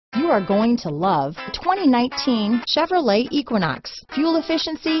are going to love the 2019 Chevrolet Equinox. Fuel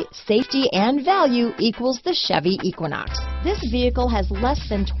efficiency, safety, and value equals the Chevy Equinox. This vehicle has less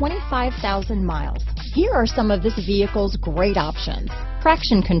than 25,000 miles. Here are some of this vehicle's great options: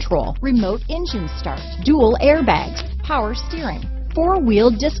 traction control, remote engine start, dual airbags, power steering, four-wheel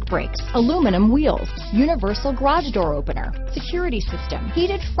disc brakes, aluminum wheels, universal garage door opener, security system,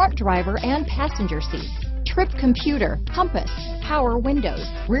 heated front driver and passenger seats, trip computer, compass, power windows,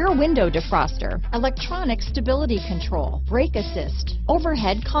 rear window defroster, electronic stability control, brake assist,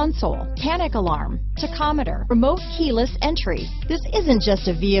 overhead console, panic alarm, tachometer, remote keyless entry. This isn't just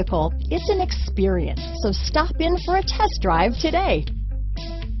a vehicle, it's an experience. So stop in for a test drive today.